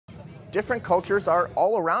Different cultures are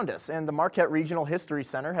all around us, and the Marquette Regional History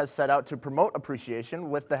Center has set out to promote appreciation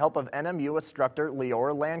with the help of NMU instructor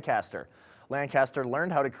Leora Lancaster. Lancaster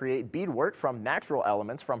learned how to create beadwork from natural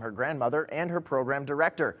elements from her grandmother and her program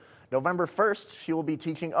director. November 1st, she will be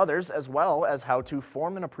teaching others as well as how to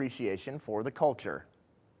form an appreciation for the culture.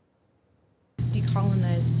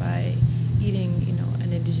 Decolonize by eating,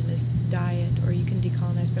 an indigenous diet, or you can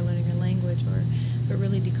decolonize by learning a language, but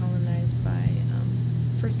really decolonize by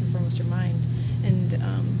first and foremost your mind. And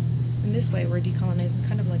in this way, we're decolonizing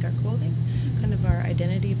kind of like our clothing, kind of our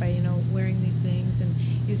identity by wearing these things and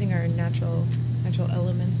using our natural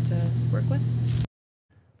elements to work with.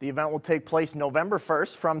 The event will take place November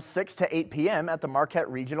 1st from 6 to 8 p.m. at the Marquette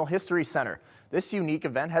Regional History Center. This unique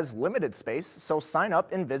event has limited space, so sign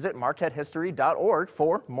up and visit marquettehistory.org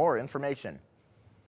for more information.